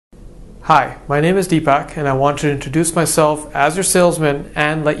Hi, my name is Deepak and I want to introduce myself as your salesman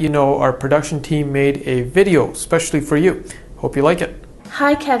and let you know our production team made a video especially for you. Hope you like it.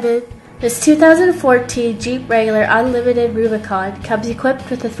 Hi Kevin. This 2014 Jeep Wrangler Unlimited Rubicon comes equipped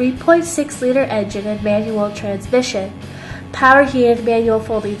with a 3.6-liter engine and manual transmission, power heated manual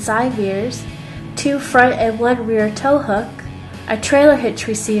folding side mirrors, 2 front and 1 rear tow hook, a trailer hitch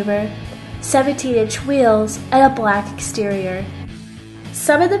receiver, 17-inch wheels, and a black exterior.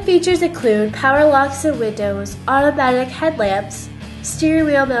 Some of the features include power locks and windows, automatic headlamps, steering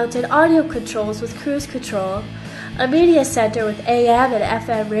wheel mounted audio controls with cruise control, a media center with AM and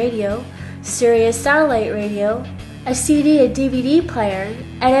FM radio, Sirius satellite radio, a CD and DVD player,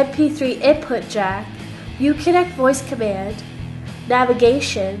 an MP3 input jack, Uconnect voice command,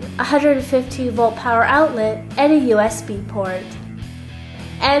 navigation, a 115-volt power outlet, and a USB port.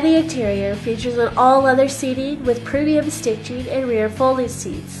 And the interior features an all-leather seating with premium stitching and rear folding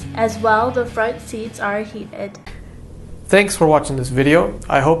seats. As well, the front seats are heated. Thanks for watching this video.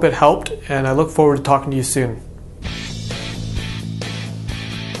 I hope it helped and I look forward to talking to you soon.